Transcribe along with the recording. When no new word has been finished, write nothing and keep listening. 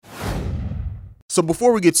So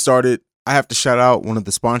before we get started, I have to shout out one of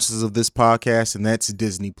the sponsors of this podcast, and that's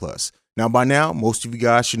Disney Plus. Now, by now, most of you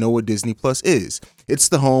guys should know what Disney Plus is. It's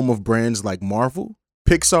the home of brands like Marvel,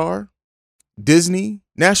 Pixar, Disney,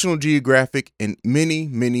 National Geographic, and many,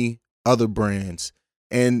 many other brands.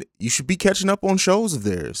 And you should be catching up on shows of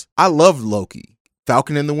theirs. I love Loki,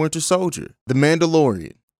 Falcon and the Winter Soldier, The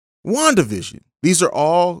Mandalorian, WandaVision. These are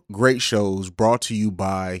all great shows brought to you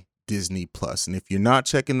by Disney Plus. And if you're not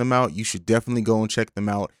checking them out, you should definitely go and check them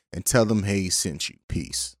out and tell them Hayes sent you.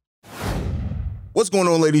 Peace. What's going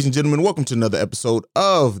on, ladies and gentlemen? Welcome to another episode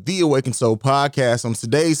of the Awakened Soul Podcast. On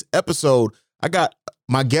today's episode, I got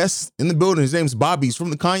my guest in the building. His name's Bobby. He's from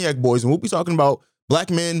the Cognac Boys, and we'll be talking about Black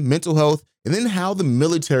men, mental health, and then how the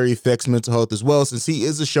military affects mental health as well, since he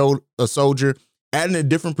is a soldier, adding a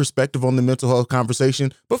different perspective on the mental health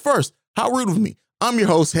conversation. But first, how rude of me. I'm your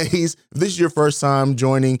host, Hayes. If this is your first time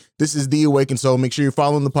joining, this is the Awakened Soul. Make sure you're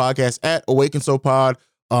following the podcast at Awakened Soul Pod.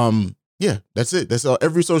 Yeah, that's it. That's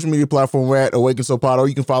every social media platform we're at, Awakened Soul Pod, or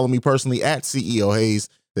you can follow me personally at CEO Hayes.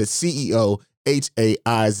 That's CEO Haize.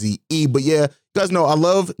 But yeah, you guys know I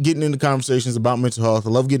love getting into conversations about mental health.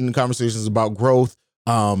 I love getting into conversations about growth.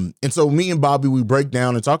 And so me and Bobby, we break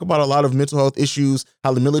down and talk about a lot of mental health issues,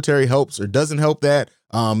 how the military helps or doesn't help that.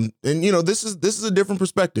 And you know, this is a different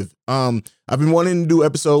perspective. I've been wanting to do an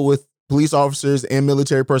episode with police officers and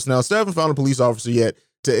military personnel. Still haven't found a police officer yet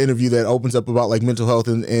to interview that opens up about like mental health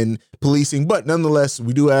and policing. But nonetheless,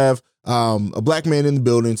 we do have a black man in the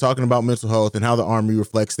building talking about mental health and how the Army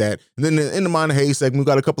reflects that. And then in the Mind of Hayes segment, we've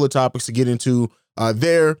got a couple of topics to get into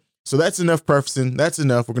there. So that's enough prefacing. That's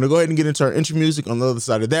enough. We're going to go ahead and get into our intro music. On the other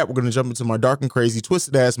side of that, we're going to jump into my dark and crazy,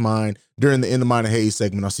 twisted ass mind during the In the Mind of Hayes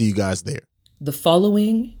segment. I'll see you guys there. The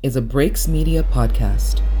following is a Breaks Media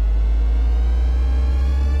podcast.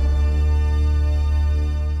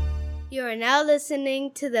 You are now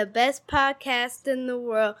listening to the best podcast in the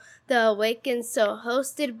world, The Awakened Soul,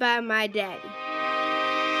 hosted by my daddy.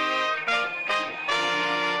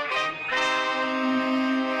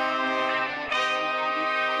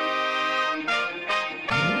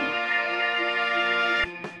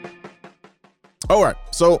 All right,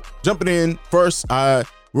 so jumping in first,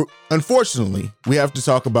 unfortunately, we have to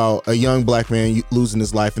talk about a young black man losing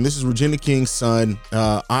his life, and this is Regina King's son,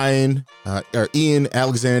 Ian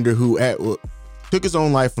Alexander, who took his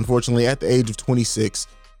own life, unfortunately, at the age of 26.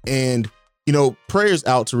 And you know, prayers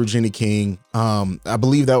out to Regina King. I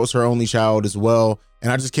believe that was her only child as well,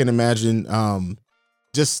 and I just can't imagine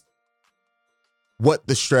just what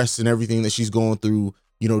the stress and everything that she's going through,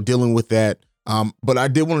 you know, dealing with that. But I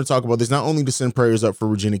did want to talk about this, not only to send prayers up for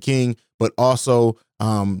Regina King, but also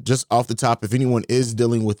just off the top, if anyone is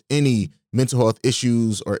dealing with any mental health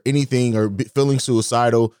issues or anything or feeling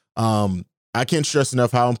suicidal, I can't stress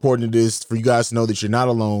enough how important it is for you guys to know that you're not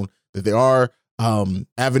alone, that there are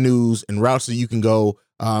avenues and routes that you can go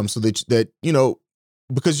so that you know,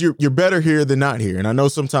 because you're better here than not here. And I know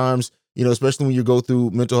sometimes, you know, especially when you go through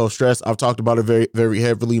mental health stress, I've talked about it very, very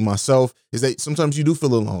heavily myself, is that sometimes you do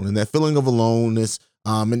feel alone, and that feeling of aloneness.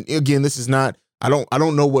 And again, this is not, I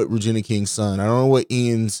don't know what Regina King's son, I don't know what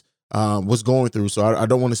Ian's was going through. So I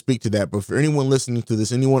don't want to speak to that. But for anyone listening to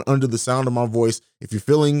this, anyone under the sound of my voice, if you're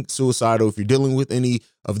feeling suicidal, if you're dealing with any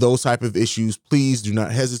of those type of issues, please do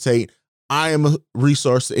not hesitate. I am a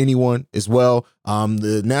resource to anyone as well.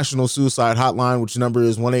 The National Suicide Hotline, which number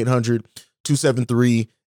is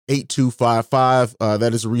 1-800-273-8255.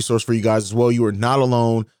 That is a resource for you guys as well. You are not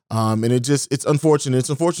alone. And it's unfortunate. It's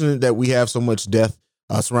unfortunate that we have so much death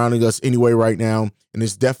surrounding us anyway right now. And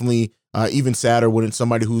it's definitely even sadder when it's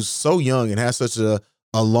somebody who's so young and has such a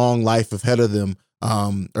long life ahead of them,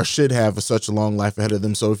 or should have such a long life ahead of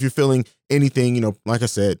them. So if you're feeling anything, you know, like I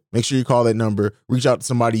said, make sure you call that number, reach out to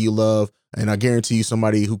somebody you love. And I guarantee you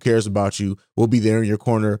somebody who cares about you will be there in your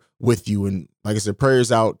corner with you. And like I said, prayers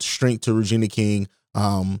out, strength to Regina King.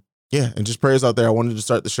 Yeah, and just prayers out there. I wanted to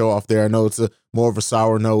start the show off there. I know it's more of a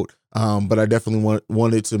sour note, but I definitely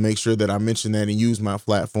wanted to make sure that I mention that and use my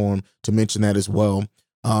platform to mention that as well.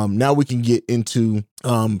 Now we can get into,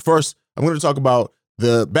 first, I'm going to talk about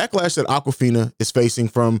the backlash that Awkwafina is facing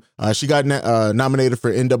from, she got nominated for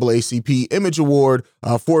NAACP Image Award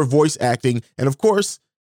for voice acting. And of course,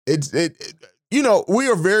 you know, we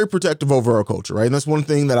are very protective over our culture, right? And that's one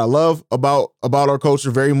thing that I love about our culture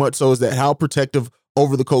very much so, is that how protective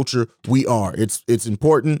over the culture we are. It's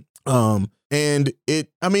important. And it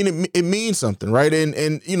means something, right?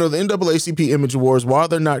 And you know, the NAACP Image Awards, while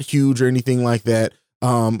they're not huge or anything like that,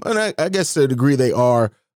 and I guess to a degree they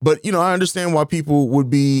are, but you know, I understand why people would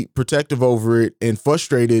be protective over it and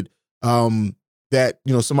frustrated that,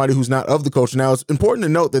 you know, somebody who's not of the culture. Now, it's important to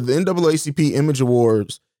note that the NAACP Image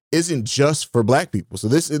Awards isn't just for black people. So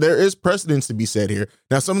there is precedence to be set here.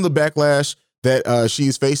 Now, some of the backlash that she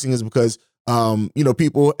is facing is because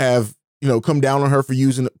people have come down on her for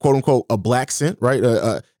using quote unquote a black accent,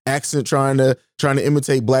 right? Accent trying to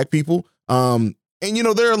imitate black people. And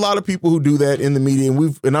there are a lot of people who do that in the media,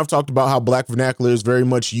 and I've talked about how black vernacular is very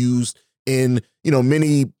much used in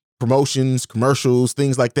many promotions, commercials,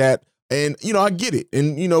 things like that. And, I get it.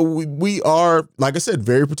 And, we are, like I said,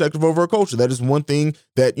 very protective of our culture. That is one thing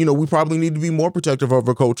that, we probably need to be more protective of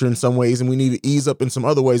our culture in some ways, and we need to ease up in some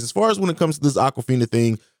other ways. As far as when it comes to this Awkwafina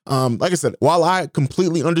thing, like I said, while I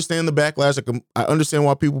completely understand the backlash, I understand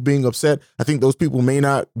why people being upset. I think those people may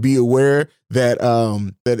not be aware that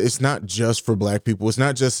that it's not just for black people. It's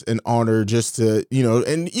not just an honor just to,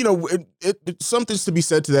 something's to be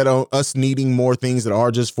said to that on us needing more things that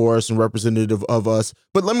are just for us and representative of us.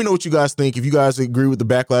 But let me know what you guys think. If you guys agree with the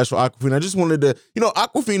backlash for Awkwafina, I just wanted to,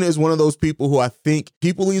 Awkwafina is one of those people who I think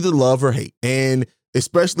people either love or hate. And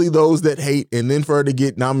especially those that hate, and then for her to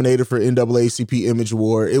get nominated for NAACP Image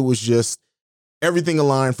Award, it was just everything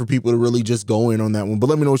aligned for people to really just go in on that one. But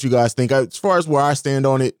let me know what you guys think. As far as where I stand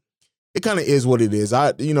on it, it kind of is what it is.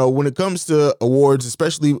 When it comes to awards,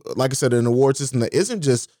 especially, like I said, an award system that isn't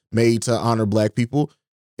just made to honor black people,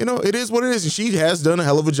 it is what it is. And she has done a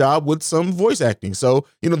hell of a job with some voice acting. So,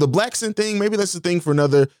 the black accent thing, maybe that's the thing for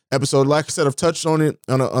another episode. Like I said, I've touched on it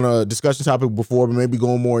on a discussion topic before, but maybe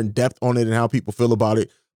going more in depth on it and how people feel about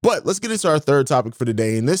it. But let's get into our third topic for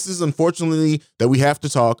today. And this is unfortunately that we have to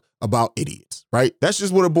talk about idiots, right? That's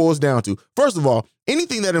just what it boils down to. First of all,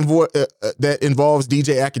 anything that involves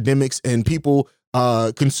DJ Academics and people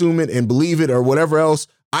consume it and believe it or whatever else,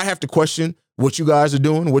 I have to question what you guys are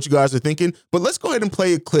doing, what you guys are thinking. But let's go ahead and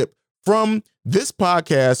play a clip from this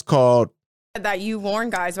podcast called that you warn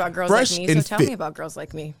guys about girls Fresh like me. So and tell Fit. me about girls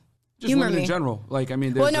like me. Just Humor women me. in general.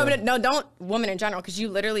 Don't women in general, because you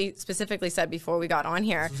literally specifically said before we got on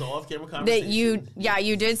here that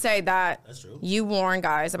you did say that you warn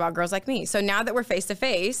guys about girls like me. So now that we're face to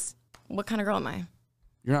face, what kind of girl am I?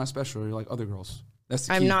 You're not special. You're like other girls. That's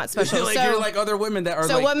the key. I'm not special. You're like other women that are.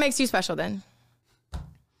 So what makes you special then?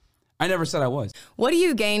 I never said I was. What do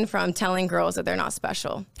you gain from telling girls that they're not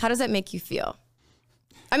special? How does that make you feel?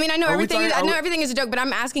 I mean, I know everything is a joke, but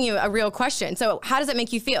I'm asking you a real question. So how does it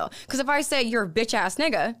make you feel? Because if I say you're a bitch ass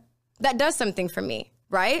nigga, that does something for me,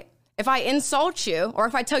 right? If I insult you, or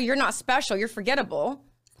if I tell you you're not special, you're forgettable,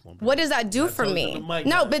 what does that do for me?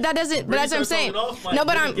 No, but that doesn't. But that's what I'm saying. No,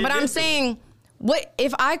 but I'm saying, what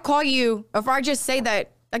if I call you? If I just say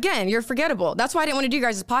that again, you're forgettable. That's why I didn't want to do you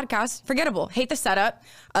guys' podcast. Forgettable. Hate the setup.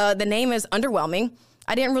 The name is underwhelming.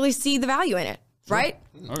 I didn't really see the value in it. Right?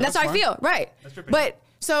 That's how I feel. Right. But.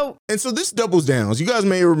 So this doubles down. You guys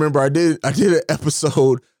may remember I did an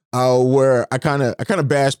episode where I kind of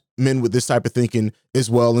bashed men with this type of thinking as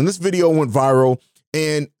well, and this video went viral.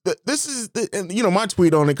 And my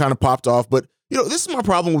tweet on it kind of popped off. But this is my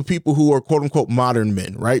problem with people who are quote unquote modern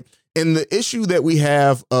men, right? And the issue that we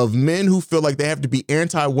have of men who feel like they have to be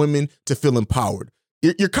anti-women to feel empowered.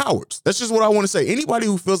 You're cowards. That's just what I want to say. Anybody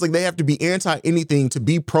who feels like they have to be anti anything to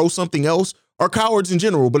be pro something else are cowards in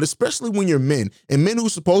general, but especially when you're men, and men who are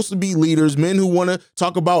supposed to be leaders, men who want to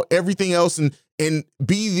talk about everything else and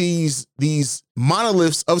be these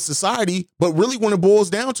monoliths of society, but really when it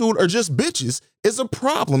boils down to it are just bitches, is a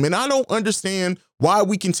problem. And I don't understand why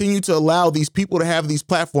we continue to allow these people to have these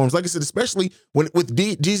platforms. Like I said, especially with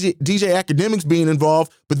DJ Academics being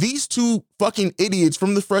involved, but these two fucking idiots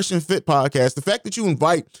from the Fresh and Fit podcast, the fact that you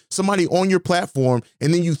invite somebody on your platform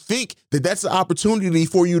and then you think that that's the opportunity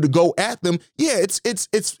for you to go at them. Yeah, it's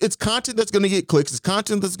content that's going to get clicks. It's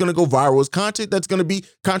content that's going to go viral. It's content that's going to be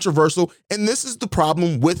controversial. And this is the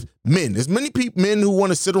problem with men. There's many men who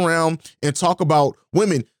want to sit around and talk about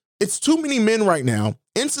women. It's too many men right now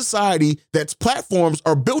in society that's platforms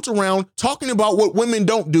are built around talking about what women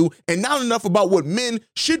don't do and not enough about what men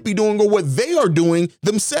should be doing or what they are doing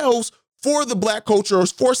themselves for the black culture or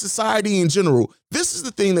for society in general. This is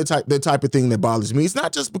the thing the type of thing that bothers me. It's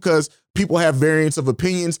not just because people have variants of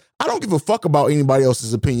opinions. I don't give a fuck about anybody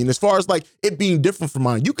else's opinion as far as like it being different from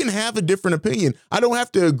mine. You can have a different opinion. I don't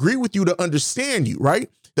have to agree with you to understand you, right?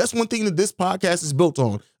 That's one thing that this podcast is built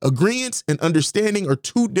on. Agreeance and understanding are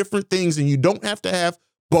two different things, and you don't have to have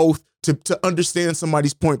both to understand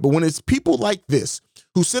somebody's point. But when it's people like this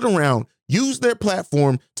who sit around, use their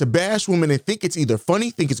platform to bash women and think it's either funny,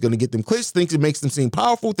 think it's going to get them clicks, thinks it makes them seem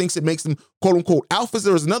powerful, thinks it makes them quote unquote alphas.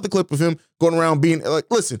 There was another clip of him going around being like,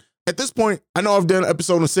 listen, at this point, I know I've done an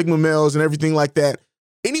episode on Sigma males and everything like that.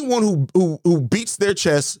 Anyone who beats their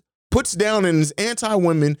chest, puts down and is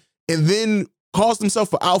anti-women, and then calls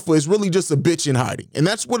himself an alpha is really just a bitch in hiding. And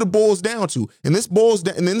that's what it boils down to. And this boils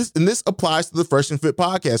down, and this applies to the Fresh and Fit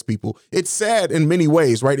podcast people. It's sad in many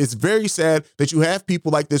ways, right? It's very sad that you have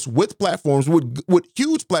people like this with platforms, with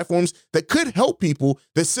huge platforms that could help people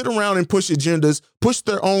that sit around and push agendas, push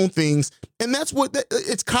their own things. And that's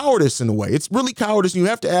it's cowardice in a way. It's really cowardice. And you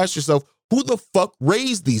have to ask yourself, who the fuck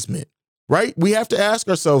raised these men? Right? We have to ask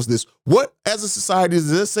ourselves this. What, as a society, does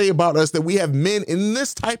this say about us that we have men in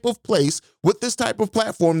this type of place with this type of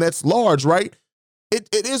platform that's large, right? It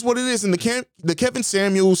is what it is. And the Kevin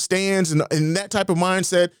Samuels stands and that type of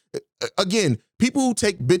mindset, again, people who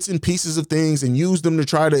take bits and pieces of things and use them to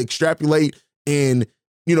try to extrapolate and,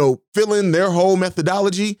 fill in their whole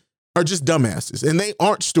methodology are just dumbasses. And they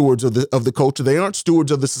aren't stewards of the culture. They aren't stewards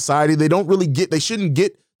of the society. They shouldn't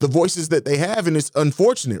get the voices that they have. And it's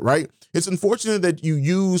unfortunate, right? It's unfortunate that you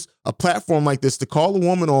use a platform like this to call a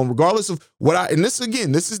woman on, regardless of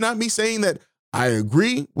this is not me saying that I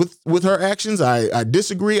agree with her actions. I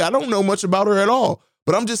disagree. I don't know much about her at all,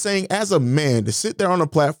 but I'm just saying, as a man, to sit there on a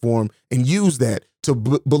platform and use that to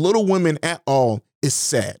belittle women at all is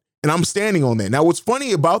sad. And I'm standing on that. Now, what's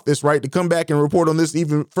funny about this, right, to come back and report on this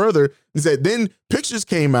even further, is that then pictures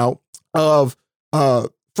came out of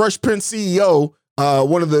Fresh Prince CEO,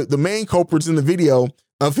 one of the main culprits in the video,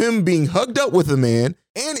 of him being hugged up with a man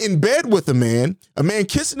and in bed with a man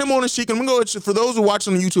kissing him on his cheek. And I'm going to go, for those who watch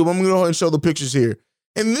on YouTube, I'm going to go ahead and show the pictures here.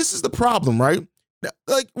 And this is the problem, right?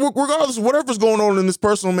 Like, regardless of whatever's going on in this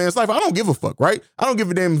personal man's life, I don't give a fuck, right? I don't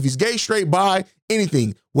give a damn if he's gay, straight, bi,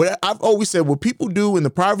 anything. What I've always said, what people do in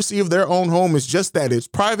the privacy of their own home is just that. It's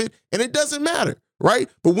private and it doesn't matter, right?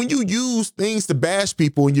 But when you use things to bash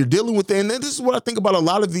people and you're dealing with it, and this is what I think about a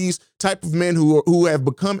lot of these type of men who have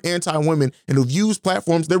become anti-women and who've used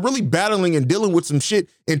platforms, they're really battling and dealing with some shit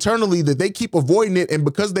internally that they keep avoiding it. And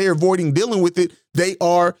because they are avoiding dealing with it, they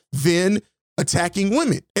are then attacking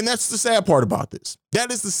women. And that's the sad part about this.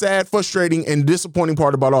 That is the sad, frustrating, and disappointing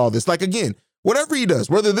part about all this. Like, again, whatever he does,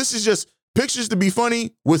 whether this is just pictures to be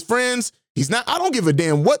funny with friends, I don't give a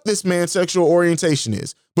damn what this man's sexual orientation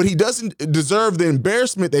is, but he doesn't deserve the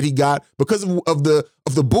embarrassment that he got because of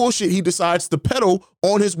the bullshit he decides to peddle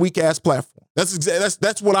on his weak ass platform.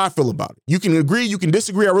 That's what I feel about it. You can agree, you can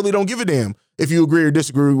disagree. I really don't give a damn if you agree or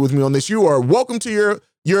disagree with me on this. You are welcome to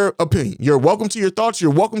your opinion. You're welcome to your thoughts.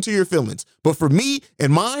 You're welcome to your feelings. But for me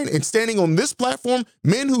and mine and standing on this platform,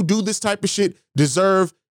 men who do this type of shit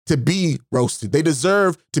deserve to be roasted. They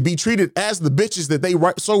deserve to be treated as the bitches that they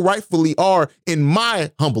so rightfully are, in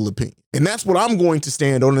my humble opinion. And that's what I'm going to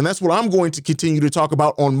stand on. And that's what I'm going to continue to talk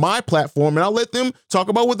about on my platform. And I'll let them talk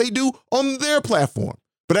about what they do on their platform.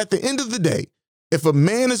 But at the end of the day, if a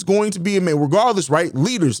man is going to be a man, regardless, right,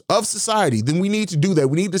 leaders of society, then we need to do that.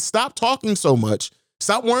 We need to stop talking so much.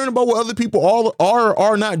 Stop worrying about what other people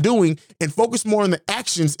are not doing and focus more on the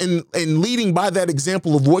actions and leading by that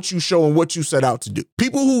example of what you show and what you set out to do.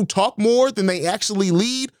 People who talk more than they actually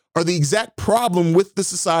lead are the exact problem with the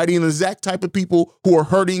society and the exact type of people who are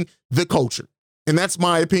hurting the culture. And that's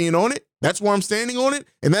my opinion on it. That's where I'm standing on it.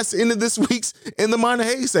 And that's the end of this week's In the Mind of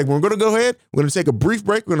Haize segment. We're going to go ahead. We're going to take a brief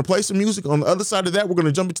break. We're going to play some music. On the other side of that, we're going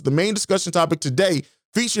to jump into the main discussion topic today,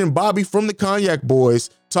 featuring Bobby from the Cognac Boys,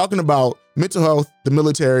 talking about mental health, the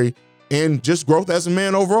military, and just growth as a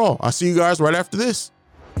man overall. I'll see you guys right after this.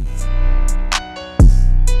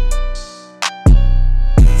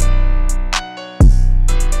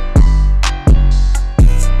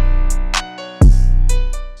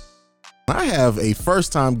 I have a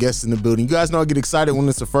first-time guest in the building. You guys know I get excited when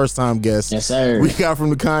it's a first-time guest. Yes, sir. We got from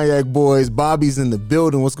the Cognac Boys. Bobby's in the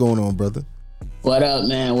building. What's going on, brother? What up,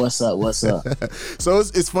 man? What's up? So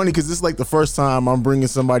it's funny because this is like the first time I'm bringing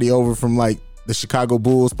somebody over from like the Chicago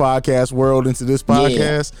Bulls podcast world into this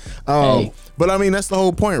podcast. Yeah. But I mean, that's the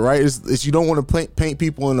whole point, right? Is you don't want to paint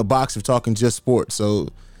people in a box of talking just sports. So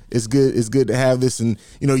it's good to have this. And,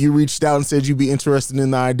 you reached out and said you'd be interested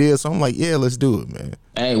in the idea. So I'm like, yeah, let's do it, man.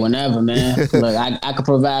 Hey, whenever, man. Look, I could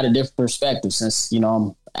provide a different perspective since,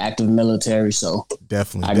 I'm active military. So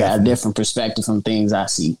definitely I got a different perspective from things I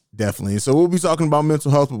see. Definitely. So we'll be talking about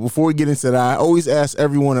mental health. But before we get into that, I always ask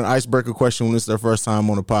everyone an icebreaker question when it's their first time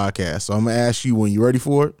on the podcast. So I'm going to ask you when. You ready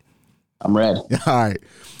for it? I'm ready. All right.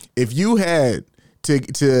 If you had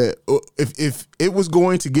if it was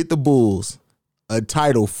going to get the Bulls a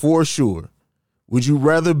title for sure, would you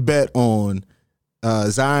rather bet on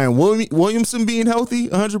Zion Williamson being healthy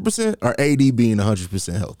 100% or AD being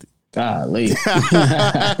 100% healthy? Golly.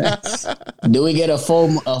 Do we get a full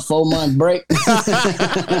month break?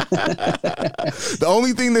 The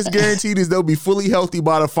only thing that's guaranteed is they'll be fully healthy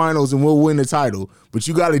by the finals and we'll win the title. But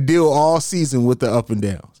you got to deal all season with the up and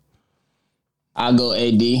downs. I'll go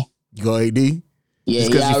AD. You go AD? Yeah,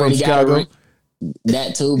 just because he's from Chicago?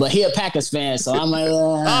 That too, but he a Packers fan, so I'm like,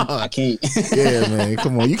 I can't. Yeah, man,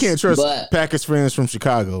 come on. You can't trust Packers fans from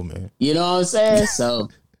Chicago, man. You know what I'm saying? So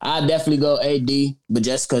I definitely go AD, but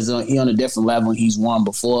just because he on a different level, he's won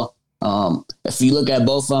before. If you look at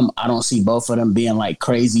both of them, I don't see both of them being like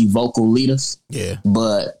crazy vocal leaders. Yeah.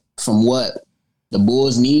 But from what the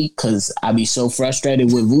Bulls need, because I be so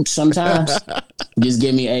frustrated with Vooch sometimes, just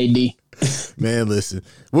give me AD. Man, listen,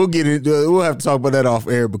 we'll get into it. We'll have to talk about that off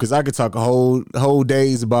air because I could talk a whole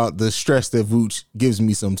days about the stress that Vooch gives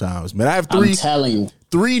me sometimes. Man, I have I'm telling you.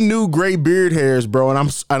 3 new gray beard hairs, bro, and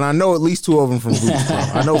I know at least 2 of them from Vooch,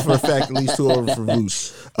 bro. I know for a fact at least 2 of them from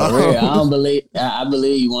Vooch. I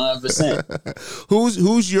believe you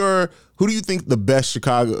 100%. Who do you think the best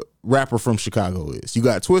Chicago rapper from Chicago is? You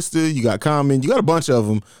got Twista, you got Common, you got a bunch of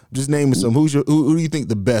them. Just naming some. Who do you think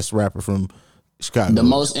the best rapper from Chicago? The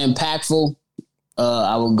most impactful,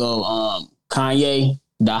 I would go Kanye.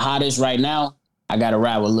 The hottest right now, I got to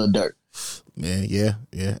ride with Lil Durk. Man, yeah.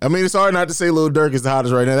 I mean, it's hard not to say Lil Durk is the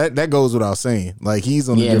hottest right now. That goes without saying. Like, he's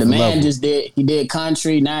on a different level. Yeah, the man he did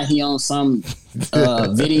country. Now he on some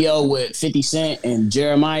video with 50 Cent and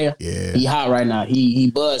Jeremiah. Yeah. He hot right now.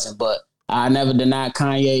 He buzzing, but I never denied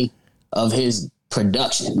Kanye of his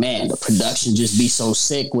production. Man, the production just be so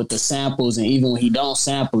sick with the samples, and even when he don't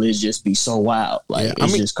sample, it just be so wild. Like,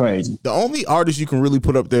 it's just crazy. The only artist you can really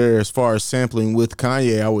put up there as far as sampling with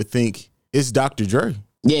Kanye, I would think, is Dr. Dre.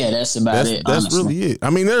 Yeah, that's it. That's honestly. really it.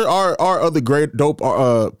 I mean, there are other great dope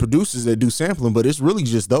producers that do sampling, but it's really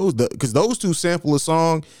just those, because those 2 sample a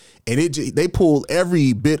song, and they pull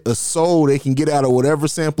every bit of soul they can get out of whatever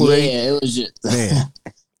sample. It was just man.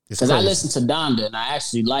 Because I listen to Donda and I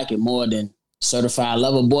actually like it more than Certified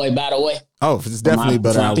Lover Boy. By the way, it's definitely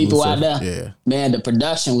better. For my people out there, yeah. Man, the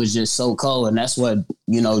production was just so cold, and that's what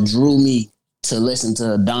drew me to listen to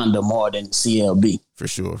Donda more than CLB. For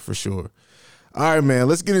sure. All right, man.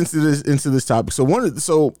 Let's get into this topic.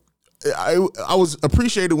 So I was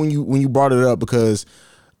appreciated when you brought it up because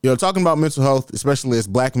talking about mental health, especially as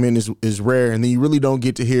black men, is rare, and then you really don't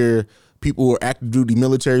get to hear people who are active duty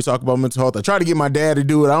military talk about mental health. I tried to get my dad to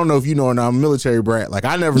do it. I don't know if you know or not. I'm a military brat. Like,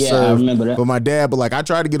 I never served, I remember that. But my dad. But like, I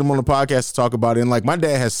tried to get him on the podcast to talk about it, and like, my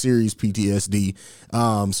dad has serious PTSD.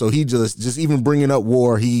 So he just even bringing up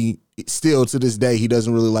war, he still to this day he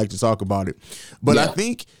doesn't really like to talk about it. But I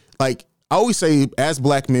think like, I always say, as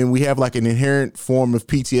black men, we have like an inherent form of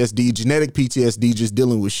PTSD, genetic PTSD, just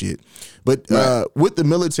dealing with shit. But with the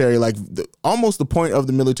military, like almost the point of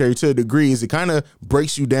the military to a degree is it kind of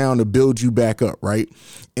breaks you down to build you back up, right?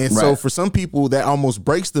 And so for some people, that almost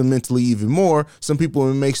breaks them mentally even more. Some people,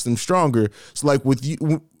 it makes them stronger. So like with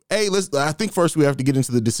you, I think first we have to get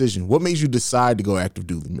into the decision. What made you decide to go active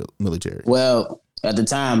duty military? Well, at the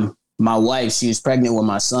time, my wife, she was pregnant with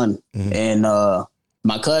my son, and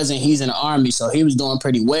my cousin, he's in the Army, so he was doing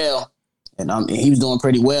pretty well. And he was doing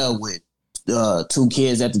pretty well with 2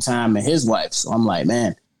 kids at the time and his wife. So I'm like,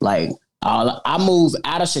 man, like I moved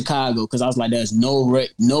out of Chicago because I was like, there's no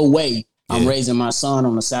way I'm raising my son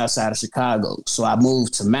on the south side of Chicago. So I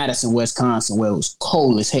moved to Madison, Wisconsin, where it was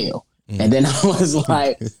cold as hell. And then I was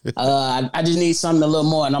like, I just need something a little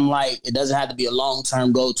more. And I'm like, it doesn't have to be a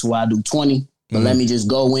long-term goal to where I do 20, but let me just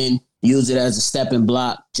go in, use it as a stepping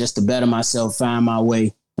block just to better myself, find my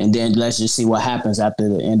way, and then let's just see what happens after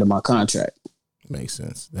the end of my contract. Makes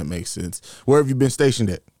sense. That makes sense. Where have you been stationed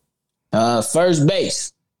at? First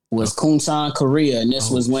base was Kunsan, Korea, and this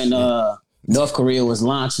was when North Korea was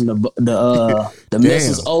launching the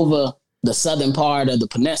missiles over the southern part of the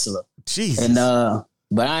peninsula. Jesus. And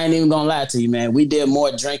but I ain't even gonna lie to you, man. We did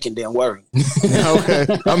more drinking than worrying. Okay.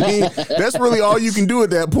 I mean, that's really all you can do at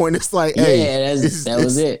that point. It's like, hey, that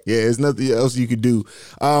was it. Yeah, there's nothing else you could do.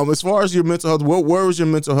 As far as your mental health, where was your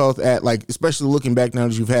mental health at? Like, especially looking back now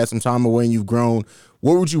that you've had some time away and you've grown,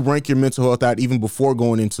 where would you rank your mental health at even before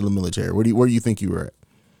going into the military? Where do you think you were at?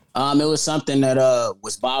 It was something that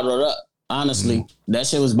was bottled up. Honestly, that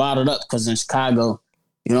shit was bottled up because in Chicago,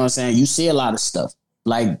 you know what I'm saying? You see a lot of stuff.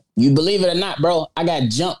 Like, you believe it or not, bro, I got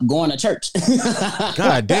jumped going to church.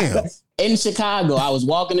 God damn. In Chicago, I was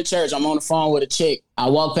walking to church. I'm on the phone with a chick. I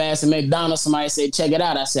walked past a McDonald's. Somebody said, check it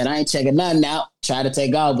out. I said, I ain't checking nothing out. Try to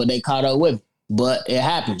take off, but they caught up with me. But it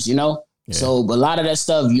happens, you know? Yeah. So a lot of that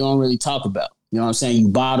stuff you don't really talk about. You know what I'm saying? You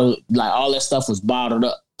bottle, like all that stuff was bottled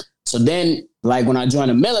up. So then, like when I joined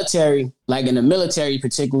the military, like in the military,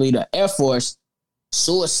 particularly the Air Force,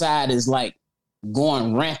 suicide is like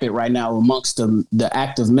going rampant right now amongst the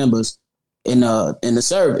active members in the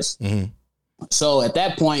service. So at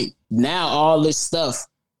that point, now all this stuff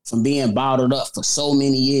from being bottled up for so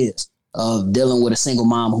many years of dealing with a single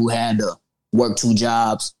mom who had to work 2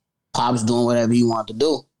 jobs, Pop's doing whatever he wanted to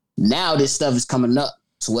do. Now this stuff is coming up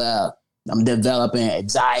to where I'm developing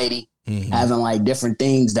anxiety, having like different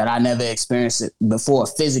things that I never experienced before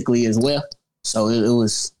physically as well. So it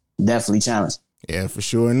was definitely challenging. Yeah, for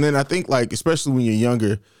sure. And then I think like, especially when you're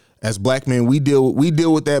younger, as black men, we deal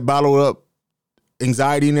with that bottled up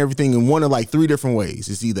anxiety and everything in one of like 3 different ways.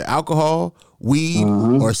 It's either alcohol, weed,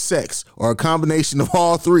 or sex, or a combination of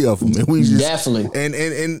all 3 of them. And we just Definitely.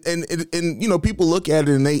 And you know, people look at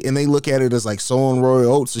it and they look at it as like sowing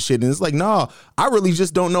royal oats and shit. And it's like, nah, I really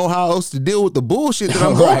just don't know how else to deal with the bullshit that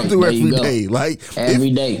I'm going through every day. Like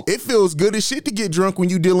every day. It feels good as shit to get drunk when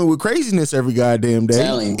you dealing with craziness every goddamn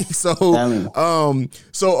day. So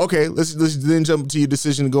okay, let's then jump to your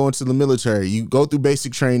decision to go into the military. You go through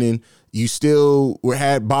basic training. You still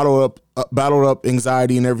had bottled up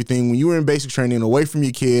anxiety and everything. When you were in basic training, away from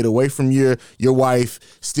your kid, away from your wife,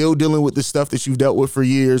 still dealing with the stuff that you've dealt with for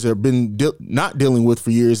years or been not dealing with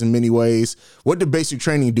for years in many ways. What did basic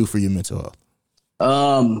training do for your mental health?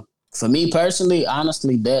 For me personally,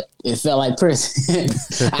 honestly, that it felt like prison.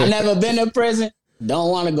 I never been to prison.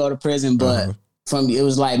 Don't want to go to prison, but it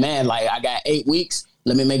was like, man, like I got 8 weeks.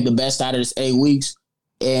 Let me make the best out of this 8 weeks.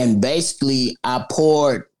 And basically, I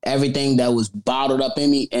poured everything that was bottled up in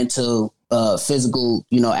me into physical,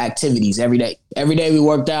 activities every day. Every day we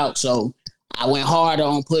worked out. So I went harder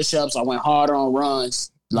on push-ups. I went harder on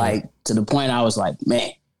runs, like to the point I was like, man,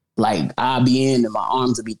 like I'll be in and my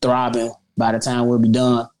arms will be throbbing by the time we'll be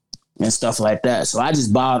done and stuff like that. So I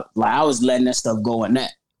just I was letting that stuff go in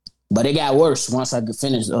that. But it got worse once I could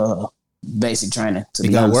finish basic training.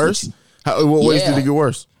 It got worse? What ways did it get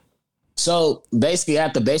worse? So basically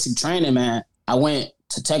after basic training, man, I went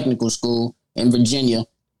to technical school in Virginia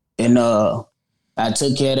and I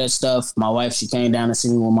took care of that stuff. My wife, she came down to see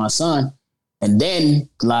me with my son. And then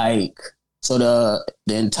the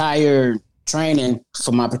entire training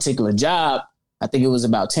for my particular job, I think it was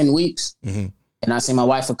about 10 weeks. Mm-hmm. And I seen my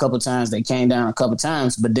wife a couple times. They came down a couple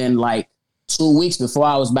times. But then 2 weeks before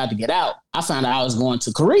I was about to get out, I found out I was going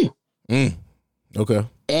to Korea. Okay.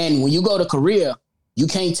 And when you go to Korea, you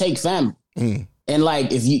can't take family. And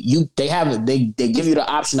if they give you the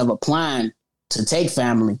option of applying to take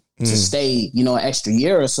family to stay, an extra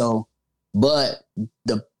year or so. But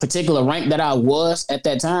the particular rank that I was at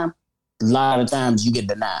that time, a lot of times you get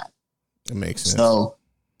denied. That makes sense. So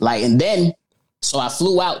I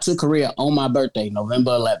flew out to Korea on my birthday,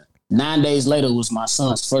 November 11th. 9 days later was my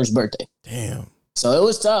son's first birthday. Damn. So it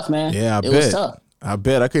was tough, man. Yeah, it was tough. I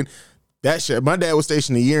bet I could. That shit. My dad was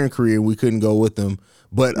stationed a year in Korea and we couldn't go with him.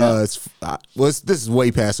 But this is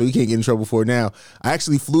way past, so we can't get in trouble for it now. I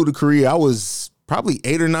actually flew to Korea. I was probably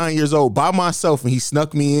 8 or 9 years old by myself, and he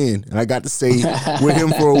snuck me in, and I got to stay with him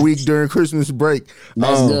for a week during Christmas break.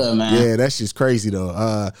 That's good, man. Yeah, that's just crazy though.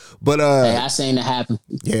 Hey, I seen it happen.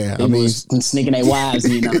 Yeah, People was sneaking their wives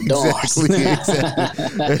in the doors.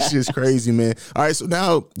 Exactly. That's just crazy, man. All right, so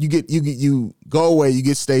now you go away, you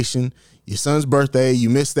get stationed. Your son's birthday, you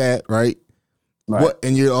missed that, right? Right.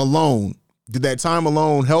 And you're alone. Did that time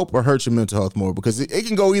alone help or hurt your mental health more? Because it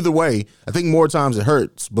can go either way. I think more times it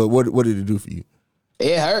hurts, but what did it do for you?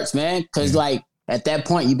 It hurts, man. Because at that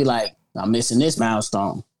point, you'd be like, I'm missing this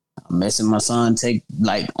milestone. I'm missing my son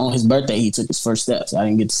on his birthday, he took his first steps. I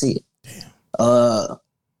didn't get to see it. Damn.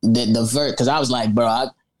 Because I was like, bro,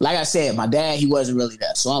 like I said, my dad, he wasn't really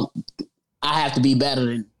there. So I have to be better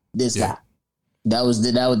than this guy.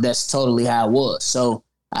 That's totally how it was. So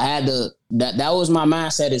I had to, that was my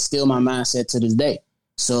mindset. It's still my mindset to this day.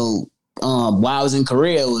 So while I was in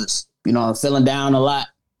Korea, it was, feeling down a lot,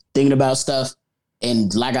 thinking about stuff.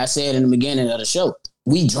 And like I said in the beginning of the show,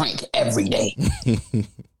 we drank every day.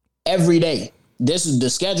 Every day. The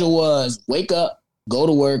schedule was wake up, go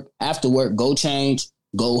to work, after work, go change,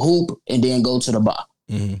 go hoop, and then go to the bar.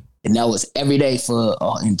 Mm-hmm. And that was every day for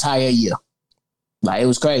an entire year. It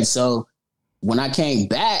was crazy. So when I came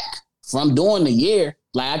back from doing the year,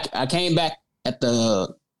 I came back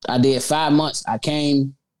I did 5 months. I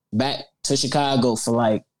came back to Chicago for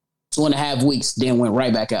 2.5 weeks, then went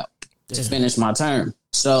right back out to finish my term.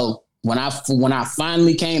 So when I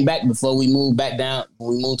finally came back before we moved back down,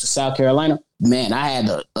 when we moved to South Carolina, man, I had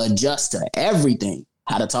to adjust to everything.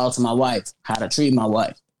 How to talk to my wife, how to treat my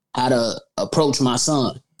wife, how to approach my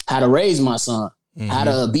son, how to raise my son, how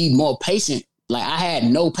to be more patient. I had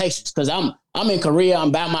no patience because I'm in Korea,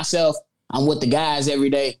 I'm by myself. I'm with the guys every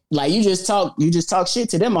day. You just talk shit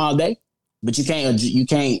to them all day, but you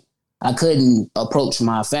can't, I couldn't approach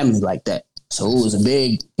my family like that. So it was a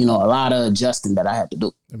big, a lot of adjusting that I had to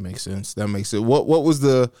do. That makes sense. What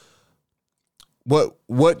was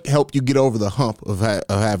what helped you get over the hump of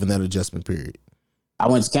having that adjustment period? I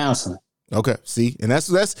went to counseling. Okay, see, and that's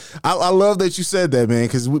I love that you said that, man,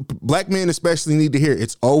 because black men especially need to hear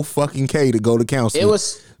it's O-fucking-K to go to counseling. It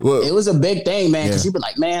was a big thing, man, because you be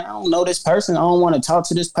like, man, I don't know this person, I don't want to talk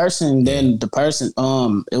to this person. And then the person,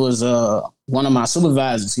 it was one of my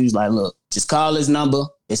supervisors. He was like, look, just call his number.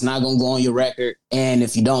 It's not gonna go on your record, and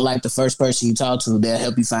if you don't like the first person you talk to, they'll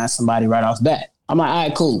help you find somebody right off the bat. I'm like, all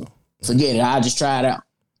right, cool, forget it. I'll just try it out.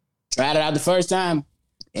 Tried it out the first time,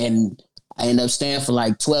 and I ended up staying for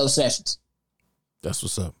like 12 sessions. That's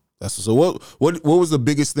what's up. What was the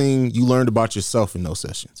biggest thing you learned about yourself in those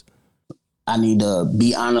sessions? I need to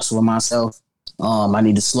be honest with myself. I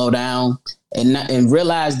need to slow down and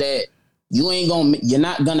realize that you're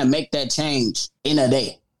not gonna make that change in a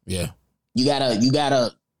day. Yeah. You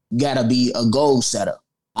gotta be a goal setter.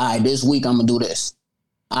 All right, this week I'm gonna do this.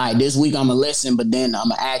 All right, this week I'm gonna listen, but then I'm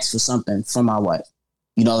gonna ask for something from my wife,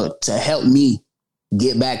 to help me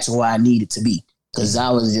get back to where I needed to be. Cause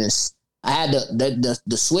I had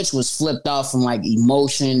the switch was flipped off from like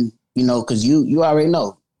emotion, cause you already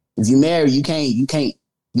know if you marry,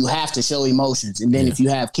 you have to show emotions. And then if you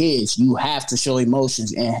have kids, you have to show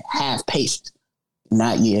emotions and have patience.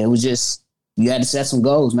 It was just, you had to set some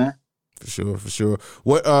goals, man. For sure.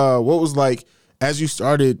 What was like, as you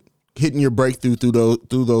started hitting your breakthrough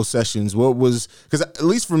through those sessions, what was, because at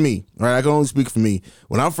least for me, right, I can only speak for me,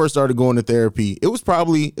 when I first started going to therapy, it was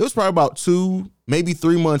probably about 2, maybe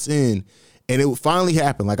 3 months in, and it finally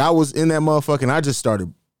happened. Like, I was in that motherfucker and I just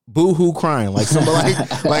started boo-hoo crying, like somebody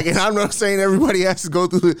like, and I'm not saying everybody has to go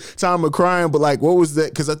through the time of crying, but like, what was that?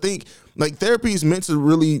 Because I think like therapy is meant to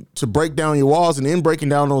really to break down your walls, and in breaking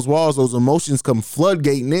down those walls, those emotions come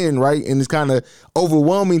floodgating in, right? And it's kind of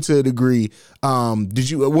overwhelming to a degree.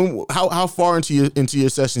 How far into your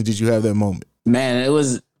sessions did you have that moment? Man, it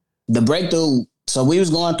was the breakthrough. So we was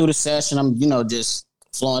going through the session. I'm just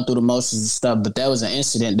flowing through the motions and stuff, but there was an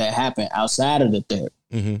incident that happened outside of the therapy.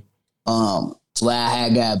 Mm-hmm. Where I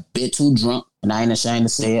had got a bit too drunk, and I ain't ashamed to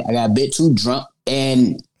say it. I got a bit too drunk,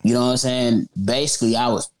 and you know what I'm saying? Basically, I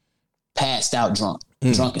was passed out drunk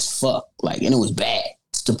as fuck, like, and it was bad.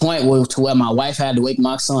 It's the point where my wife had to wake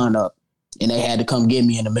my son up, and they had to come get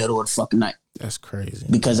me in the middle of the fucking night. That's crazy.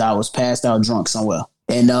 Because I was passed out drunk somewhere,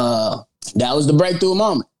 and that was the breakthrough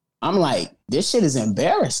moment. I'm like, this shit is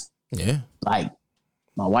embarrassing. Yeah. Like,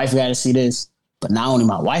 my wife got to see this, but not only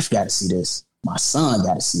my wife got to see this, my son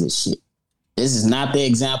got to see this shit. This is not the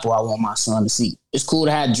example I want my son to see. It's cool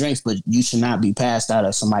to have drinks, but you should not be passed out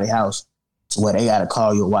at somebody's house to where they got to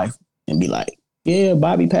call your wife and be like, yeah,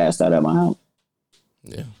 Bobby passed out at my house.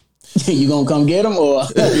 Yeah. You going to come get him, or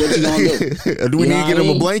what you going to do? Do we need to get him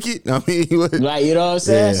a blanket? I mean, like, you know what I'm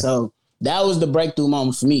saying? Yeah. So that was the breakthrough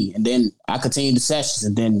moment for me. And then I continued the sessions,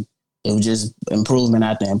 and then it was just improvement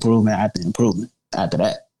after improvement after improvement after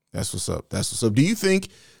that. That's what's up. Do you think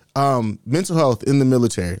mental health in the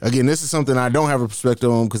military, again, this is something I don't have a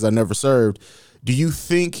perspective on because I never served. Do you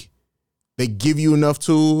think they give you enough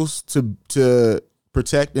tools to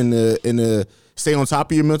protect and to stay on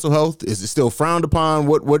top of your mental health? Is it still frowned upon?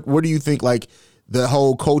 What do you think like the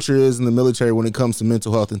whole culture is in the military when it comes to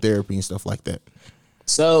mental health and therapy and stuff like that?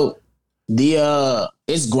 So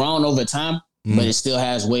it's grown over time, but it still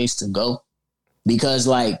has ways to go. Because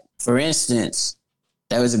like, for instance,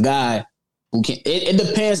 there was a guy who can. It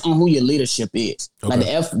depends on who your leadership is.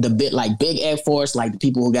 Okay. Like big Air Force, like the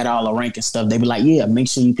people who got all the rank and stuff. They be like, yeah, make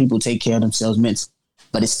sure you people take care of themselves mentally.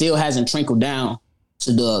 But it still hasn't trickled down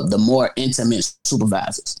to the more intimate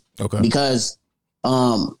supervisors. Okay. Because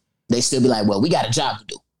they still be like, well, we got a job to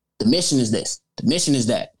do. The mission is this. The mission is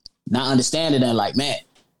that. Not understanding that, like, man,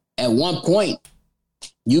 at one point,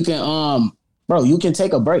 you can you can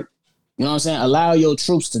take a break. You know what I'm saying? Allow your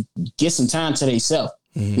troops to get some time to themselves.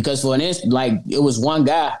 Mm-hmm. Because for an instant, like, it was one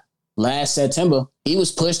guy last September, he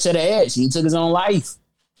was pushed to the edge. He took his own life.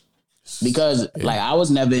 Because like, I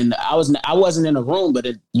wasn't in a room, but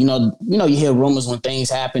you hear rumors when things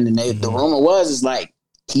happen, and the rumor is like,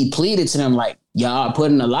 he pleaded to them like, y'all are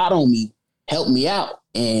putting a lot on me, help me out.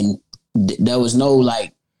 And there was no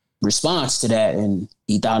like response to that. And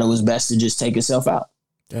he thought it was best to just take himself out.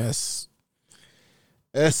 That's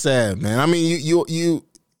sad, man. I mean,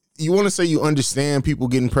 you want to say you understand people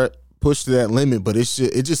getting pushed to that limit, but it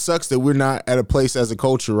just sucks that we're not at a place as a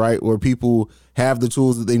culture, right, where people have the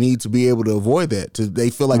tools that they need to be able to avoid that. They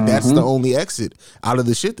feel like that's the only exit out of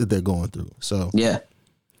the shit that they're going through. So yeah,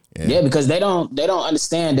 because they don't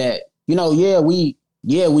understand that, we know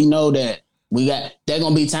that there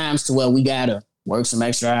gonna be times to where we gotta work some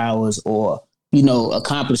extra hours or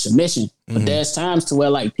accomplish a mission, but there's times to where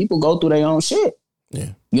like people go through their own shit. Yeah,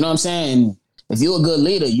 you know what I'm saying? If you're a good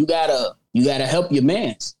leader, you gotta help your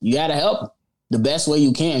mans. You gotta help them. the best way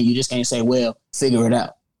you can. You just can't say, well, figure it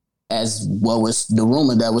out. As what was the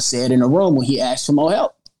rumor that was said in the room when he asked for more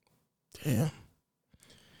help.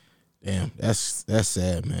 Damn, that's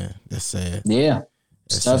sad, man. That's sad. Yeah,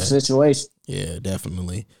 it's a tough situation. Yeah,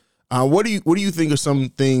 definitely. What do you think are some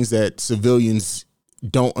things that civilians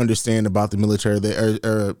don't understand about the military that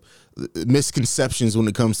are misconceptions when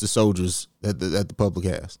it comes to soldiers that the public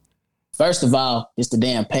has? First of all, it's the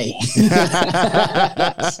damn pay.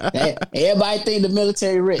 Everybody think the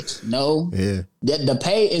military rich. No. Yeah. The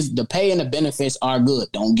pay and the benefits are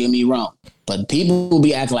good. Don't get me wrong. But people will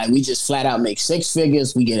be acting like we just flat out make six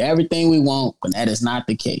figures. We get everything we want, but that is not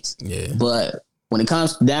the case. Yeah. But when it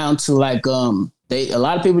comes down to like a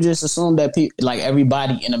lot of people just assume that like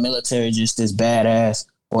everybody in the military is just this badass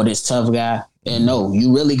or this tough guy. And no,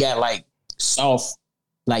 you really got like soft,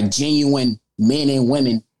 like genuine men and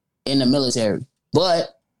women in the military. But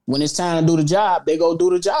when it's time to do the job, they go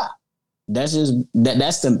do the job. That's just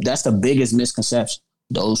that's the biggest misconception.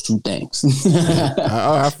 Those two things.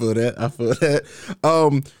 I feel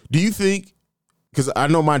that. Do you think, because I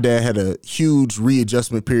know my dad had a huge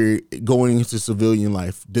readjustment period going into civilian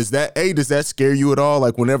life. Does that scare you at all?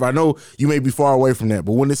 Like whenever, I know you may be far away from that,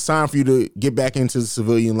 but when it's time for you to get back into the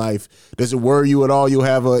civilian life, does it worry you at all? You'll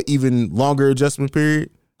have a even longer adjustment period?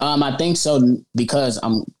 I think so, because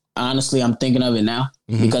I'm thinking of it now,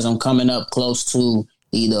 because I'm coming up close to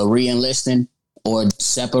either re-enlisting or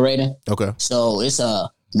separating. Okay. So it's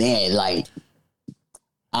like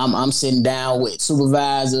I'm sitting down with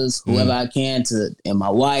supervisors, whoever I can, and my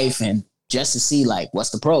wife, and just to see like what's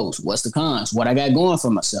the pros, what's the cons, what I got going for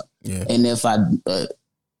myself. Yeah. And if I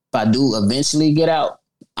do eventually get out,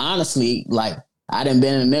 honestly, like I done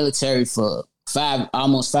been in the military for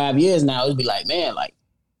almost 5 years now. It'd be like, man, like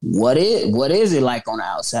what is it like on the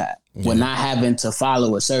outside? Yeah. When not having to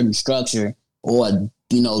follow a certain structure or,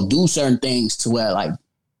 do certain things to where like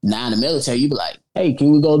now in the military, you be like, hey,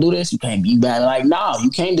 can we go do this? You can't be bad. Like, no, you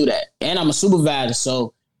can't do that. And I'm a supervisor.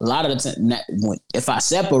 So a lot of the time, if I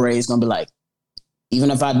separate, it's going to be like,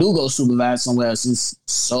 even if I do go supervise somewhere else, it's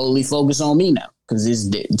solely focused on me now. Because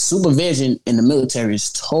supervision in the military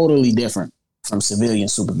is totally different from civilian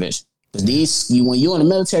supervision. Because when you're in the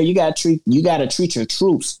military, you gotta treat your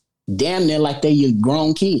troops damn near like they're your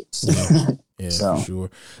grown kids. Yeah, so. For sure.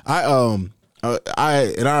 I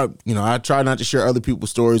try not to share other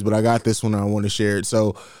people's stories, but I got this one I want to share it.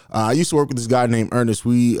 So I used to work with this guy named Ernest.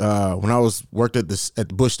 We when I worked at the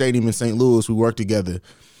Busch Stadium in St. Louis, we worked together,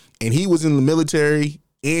 and he was in the military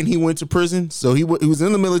and he went to prison. So he was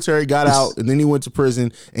in the military, got out, and then he went to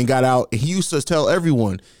prison and got out. And he used to tell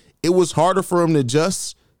everyone it was harder for him to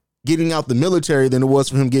adjust getting out the military than it was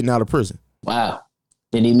for him getting out of prison. Wow.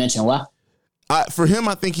 Did he mention why? For him,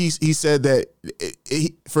 I think he said that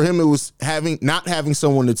for him it was not having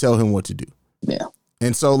someone to tell him what to do. Yeah.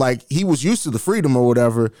 And so like he was used to the freedom or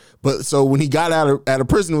whatever, but so when he got out of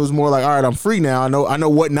prison, it was more like, all right, I'm free now. I know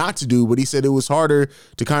what not to do. But he said it was harder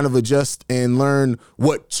to kind of adjust and learn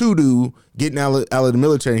what to do getting out of the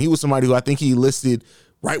military. And he was somebody who I think he enlisted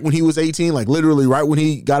right when he was 18, like literally right when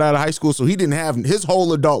he got out of high school. So he didn't have his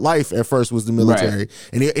whole adult life at first was the military.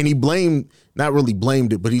 Right. And he not really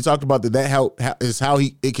blamed it, but he talked about how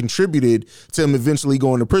it contributed to him eventually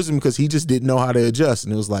going to prison because he just didn't know how to adjust.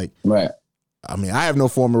 And it was like, right. I mean, I have no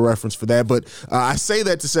form of reference for that, but I say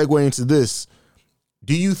that to segue into this.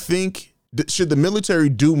 Do you think should the military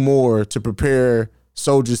do more to prepare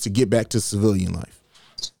soldiers to get back to civilian life?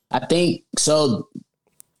 I think so.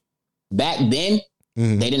 Back then,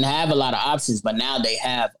 they didn't have a lot of options, but now they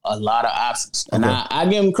have a lot of options. And okay. I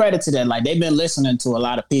give them credit to that. Like they've been listening to a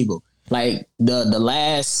lot of people. Like the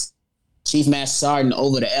last Chief Master Sergeant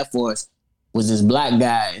over the Air Force was this black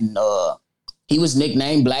guy, and he was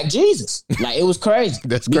nicknamed Black Jesus. Like it was crazy.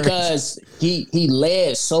 That's because crazy. He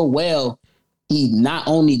led so well. He not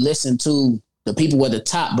only listened to the people at the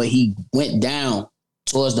top, but he went down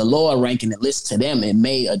towards the lower ranking and listened to them and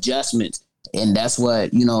made adjustments. And that's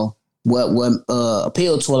what appealed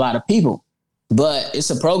to a lot of people. But it's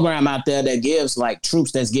a program out there that gives like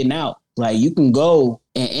troops that's getting out. Like you can go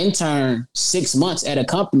and intern 6 months at a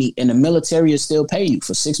company and the military will still pay you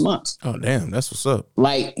for 6 months. Oh, damn. That's what's up.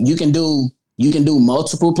 Like you can do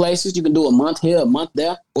multiple places. You can do a month here, a month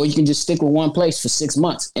there, or you can just stick with one place for 6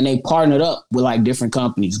 months. And they partnered up with like different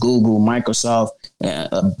companies, Google, Microsoft,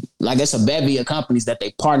 like it's a bevy of companies that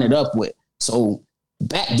they partnered up with. So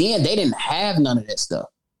back then they didn't have none of that stuff,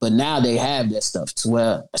 but now they have that stuff as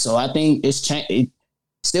well. So I think it's changed.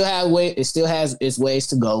 It still has its ways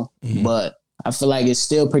to go, but I feel like it's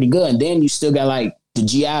still pretty good. And then you still got like the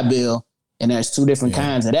GI Bill, and there's two different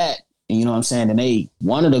kinds of that. And you know what I'm saying? And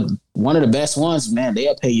one of the best ones, man,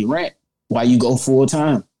 they'll pay you rent. why you go full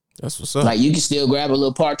time. That's what's up. Like you can still grab a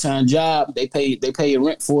little part-time job. They pay your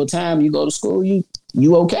rent full time. You go to school, you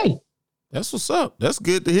okay. That's what's up. That's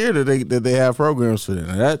good to hear that they have programs for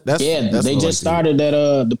that. That's they just started that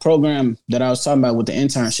the program that I was talking about with the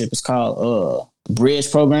internship. It's called Bridge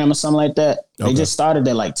Program or something like that. They just started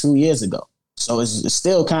that like 2 years ago. So it's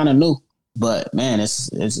still kind of new, but man,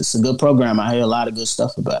 it's a good program. I hear a lot of good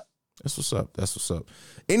stuff about it. That's what's up.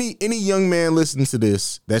 Any young man listening to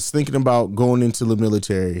this that's thinking about going into the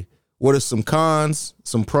military, what are some cons,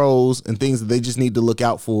 some pros, and things that they just need to look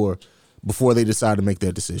out for before they decide to make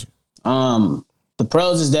that decision? The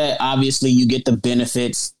pros is that obviously you get the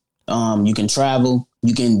benefits. You can travel.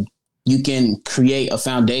 You can create a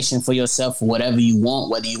foundation for yourself for whatever you want,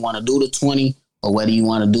 whether you want to do the 20 or whether you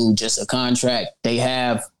want to do just a contract. They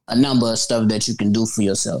have a number of stuff that you can do for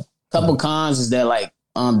yourself. Couple cons is that like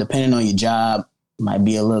depending on your job, might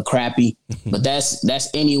be a little crappy, but that's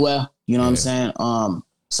anywhere. You know what I'm saying?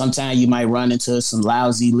 Sometimes you might run into some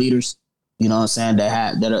lousy leaders. You know what I'm saying?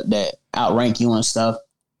 That outrank you and stuff.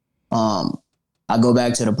 I go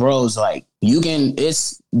back to the pros. Like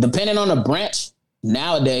it's depending on the branch.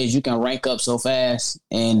 Nowadays, you can rank up so fast,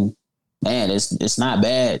 and man, it's not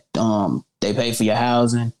bad. They pay for your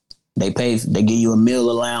housing. They give you a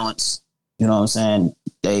meal allowance. You know what I'm saying?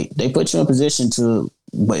 They put you in a position to.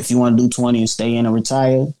 But if you want to do 20 and stay in and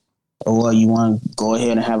retire, or you want to go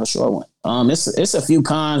ahead and have a short one, it's a few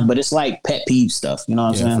cons, but it's like pet peeve stuff. You know what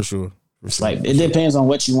I'm saying? For sure. It depends on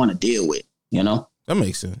what you want to deal with. You know, that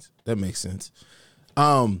makes sense.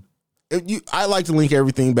 I like to link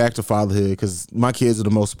everything back to fatherhood because my kids are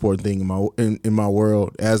the most important thing in my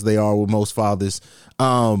world, as they are with most fathers.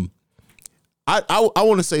 I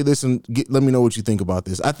want to say this and let me know what you think about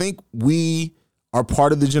this. I think we are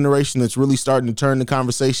part of the generation that's really starting to turn the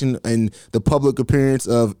conversation and the public appearance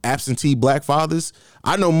of absentee black fathers.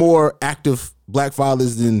 I know more active black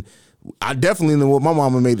fathers than what my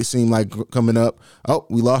mama made it seem like coming up. Oh,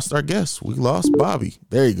 we lost our guest. We lost Bobby.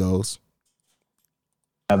 There he goes.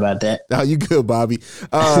 How about that? Oh, you good, Bobby. So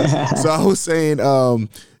I was saying,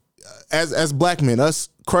 as black men, us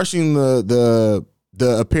crushing the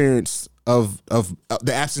appearance of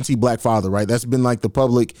the absentee black father, right? That's been like the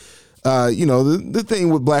public the thing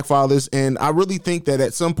with black fathers. And I really think that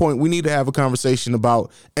at some point we need to have a conversation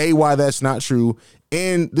about why that's not true.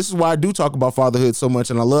 And this is why I do talk about fatherhood so much.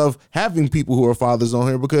 And I love having people who are fathers on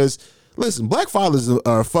here because listen, black fathers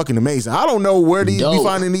are fucking amazing. I don't know where to be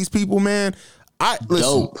finding these people, man.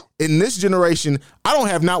 In this generation, I don't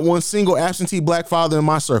have not one single absentee black father in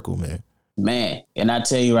my circle, man. Man. And I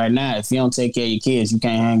tell you right now, if you don't take care of your kids, you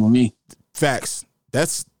can't hang with me. Facts.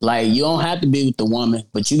 That's like, you don't have to be with the woman,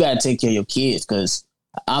 but you got to take care of your kids. Cause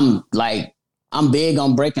I'm big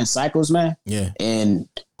on breaking cycles, man. Yeah. And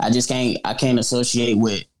I can't associate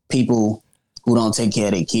with people who don't take care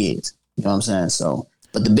of their kids. You know what I'm saying? So,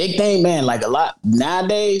 but the big thing, man, like a lot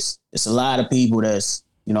nowadays, it's a lot of people that's,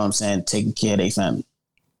 you know what I'm saying, taking care of their family.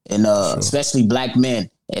 And especially black men.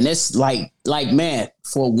 And it's like, man,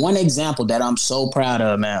 for one example that I'm so proud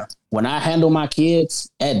of, man, when I handle my kids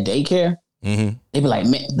at daycare, they be like,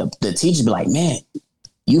 man, the teacher be like, man,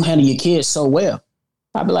 you handle your kids so well.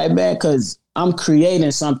 I be like, man, because I'm creating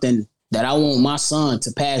something that I want my son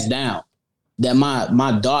to pass down, that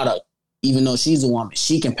my daughter, even though she's a woman,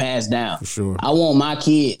 she can pass down. For sure. I want my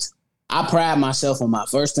kids. I pride myself on my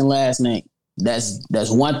first and last name. That's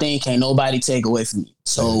one thing can't nobody take away from me.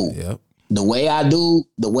 So the way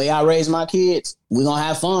I raise my kids, we're going to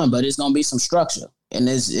have fun, but it's going to be some structure. And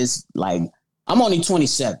it's like, I'm only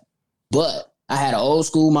 27. But I had an old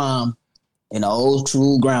school mom and an old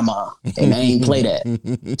school grandma, and they ain't play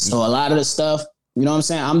that. So a lot of the stuff, you know what I'm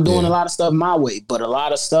saying? I'm doing a lot of stuff my way, but a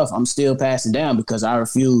lot of stuff I'm still passing down because I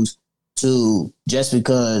refuse to, just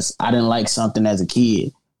because I didn't like something as a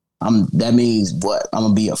kid. That means what? I'm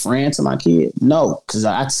going to be a friend to my kid? No, because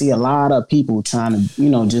I see a lot of people trying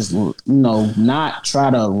to, not try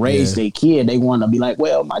to raise their kid. They want to be like,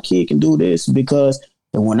 well, my kid can do this because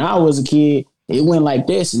when I was a kid, it went like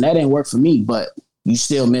this and that didn't work for me, but you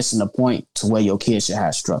still missing the point to where your kid should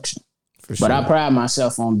have structure. For sure. But I pride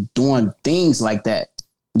myself on doing things like that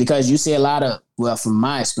because you see a lot of, well, from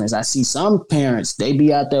my experience, I see some parents, they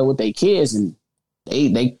be out there with their kids and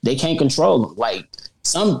they can't control them. Like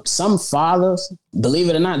some fathers, believe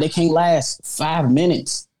it or not, they can't last 5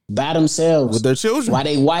 minutes by themselves with their children while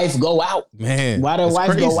their wife go out. Man, while their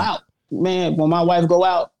wife go out. Man, when my wife go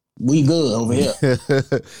out, we good over here.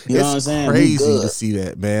 You know what I'm saying? Crazy to see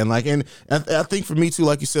that, man. Like, and I think for me too,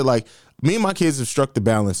 like you said, like me and my kids have struck the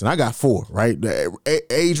balance, and I got 4, right? The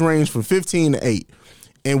age range from 15 to 8,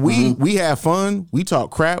 and we have fun. We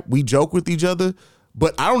talk crap. We joke with each other,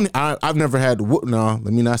 But I've never had to whoop. No,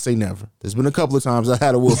 let me not say never. There's been a couple of times I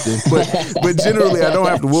had to whoop them, but generally I don't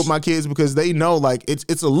have to whoop my kids because they know like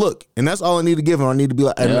it's a look, and that's all I need to give them. I need to be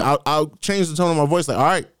like, and I'll change the tone of my voice. Like, all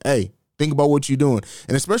right, hey, think about what you're doing,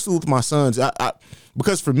 and especially with my sons,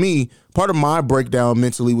 because for me, part of my breakdown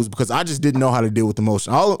mentally was because I just didn't know how to deal with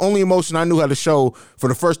emotion. Only emotion I knew how to show for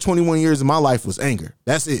the first 21 years of my life was anger.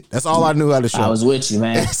 That's it. That's all I knew how to show. I was with you,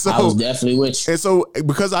 man. I was definitely with you. And so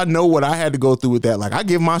because I know what I had to go through with that, like I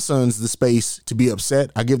give my sons the space to be upset.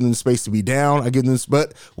 I give them the space to be down. I give them,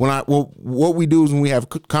 but what we do is when we have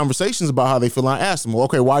conversations about how they feel, I ask them, well,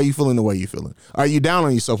 okay, why are you feeling the way you're feeling? Are you down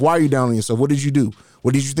on yourself? Why are you down on yourself? What did you do?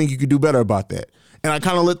 What did you think you could do better about that? And I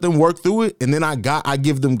kind of let them work through it, and then I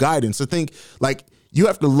give them guidance. I think like you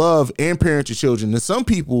have to love and parent your children. And some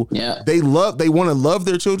people, they want to love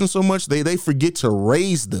their children so much they forget to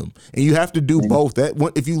raise them, and you have to do both.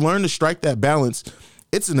 That if you learn to strike that balance,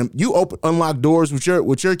 you unlock doors with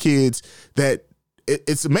your kids that.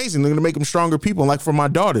 It's amazing. They're going to make them stronger people. And like for my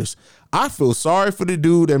daughters, I feel sorry for the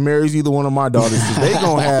dude that marries either one of my daughters. They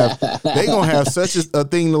gonna have such a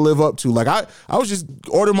thing to live up to. Like I was just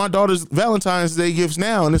ordering my daughters Valentine's Day gifts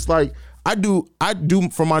now, and it's like I do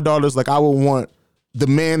for my daughters like I would want the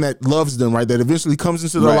man that loves them, right, that eventually comes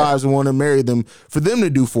into their lives and want to marry them, for them to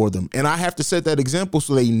do for them. And I have to set that example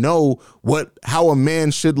so they know how a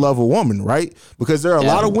man should love a woman, right? Because there are a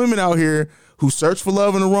lot of women out here who search for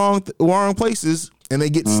love in the wrong places, and they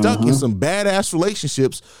get stuck in some badass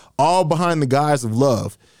relationships all behind the guise of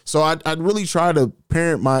love. So I'd really try to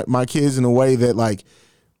parent my kids in a way that like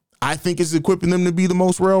I think is equipping them to be the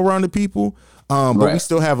most well-rounded people. But we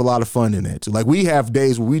still have a lot of fun in that too. Like we have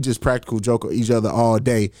days where we just practical joke at each other all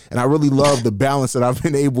day. And I really love the balance that I've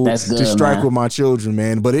been able to strike with my children,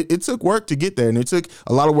 man. But it took work to get there. And it took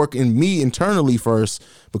a lot of work in me internally first,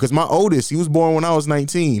 because my oldest, he was born when I was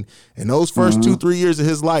 19. And those first 2-3 years of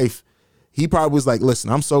his life, he probably was like, listen,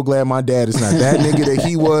 I'm so glad my dad is not that nigga that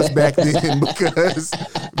he was back then, because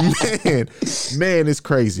man, it's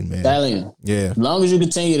crazy, man. Yeah. As long as you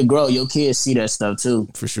continue to grow, your kids see that stuff too.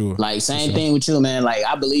 For sure. Like same thing with you, man. Like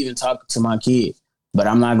I believe in talking to my kids, but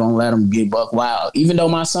I'm not going to let them get buck wild. Even though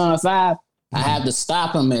my son 5, I have to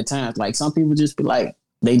stop him at times. Like some people just be like,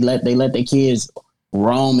 they let their kids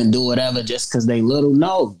roam and do whatever just because they little.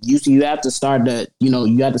 No, you have to start that,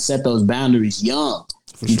 you have to set those boundaries young.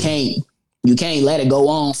 You can't let it go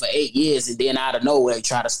on for 8 years and then out of nowhere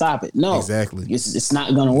try to stop it. No, exactly. It's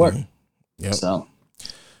not gonna work. Yep. So,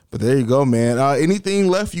 but there you go, man. Anything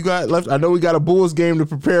left you got left? I know we got a Bulls game to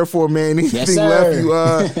prepare for, man. Anything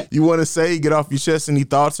left you want to say? Get off your chest. Any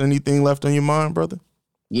thoughts? Anything left on your mind, brother?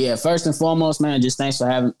 Yeah. First and foremost, man, just thanks for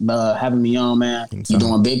having me on, man. You're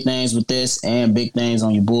doing big things with this and big things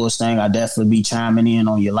on your Bulls thing. I definitely be chiming in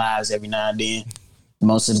on your lives every now and then.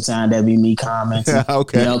 Most of the time that be me commenting,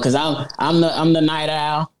 okay. Because I'm the night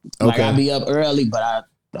owl. Like I be up early, but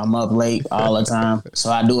I'm up late all the time. So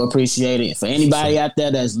I do appreciate it. For anybody out there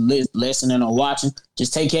that's listening or watching,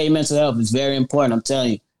 just take care of your mental health. It's very important. I'm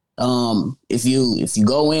telling you. If you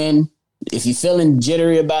go in, if you're feeling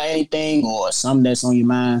jittery about anything or something that's on your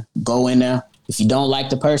mind, go in there. If you don't like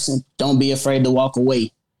the person, don't be afraid to walk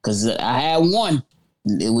away. Because I had one.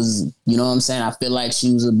 It was, you know what I'm saying? I feel like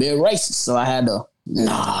she was a bit racist, so I had to.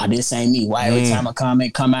 Nah, this ain't me. Why every time a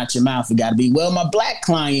comment come out your mouth, it got to be, well, my black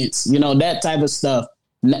clients, that type of stuff.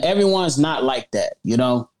 Everyone's not like that,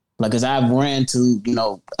 like, cause I've ran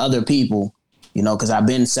to, other people, cause I've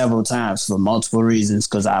been several times for multiple reasons.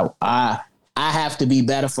 Cause I have to be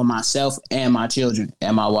better for myself and my children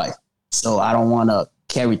and my wife. So I don't want to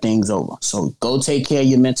carry things over. So go take care of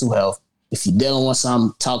your mental health. If you're dealing with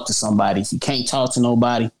something, talk to somebody. If you can't talk to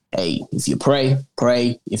nobody, hey, if you pray.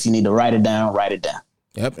 If you need to write it down, write it down.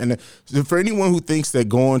 Yep. And for anyone who thinks that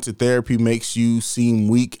going to therapy makes you seem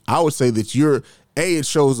weak, I would say that it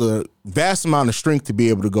shows a vast amount of strength to be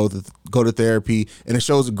able to go to therapy, and it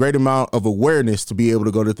shows a great amount of awareness to be able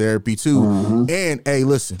to go to therapy too. And hey,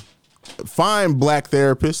 listen, find black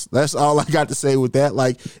therapists. That's all I got to say with that.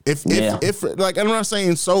 Like if like, I'm not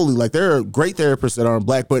saying solely, like there are great therapists that aren't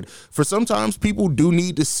black, but for sometimes people do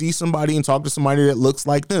need to see somebody and talk to somebody that looks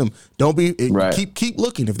like them. Don't be keep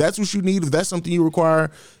looking. If that's what you need, if that's something you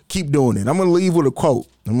require, keep doing it. I'm going to leave with a quote.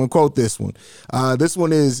 I'm going to quote this one. This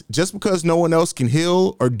one is, just because no one else can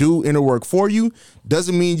heal or do inner work for you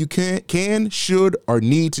doesn't mean you can, should, or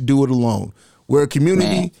need to do it alone. We're a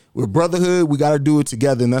community. We're brotherhood. We got to do it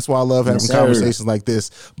together. And that's why I love having conversations like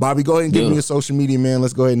this. Bobby, go ahead and give me your social media, man.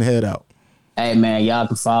 Let's go ahead and head out. Hey, man, y'all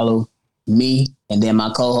can follow me and then my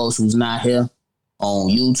co-host who's not here on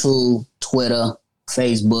YouTube, Twitter,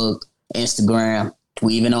 Facebook, Instagram.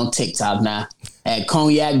 We even on TikTok now at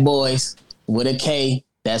Cognac Boys. with a K.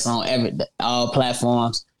 That's on all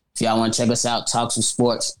platforms. If y'all want to check us out, Talk Some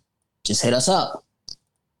Sports, just hit us up.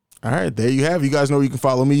 All right, there you have it. You guys know you can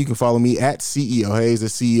follow me. You can follow me at CEO Hayes,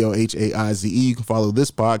 that's CEOHAIZE. You can follow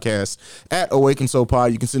this podcast at Awaken Soul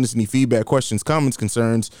Pod. You can send us any feedback, questions, comments,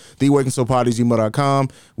 concerns, theawakensouLpod@gmail.com.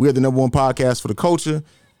 We are the #1 podcast for the culture,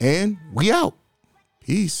 and we out.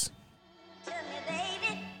 Peace.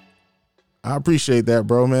 I appreciate that,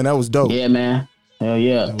 bro, man. That was dope. Yeah, man. Hell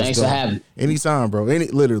yeah. Thanks for having me. Anytime, bro.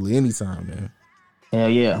 Literally anytime, man. Hell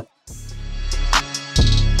yeah.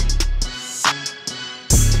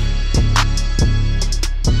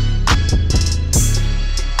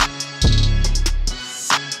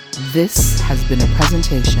 This has been a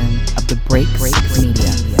presentation of the Break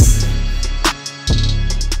Media.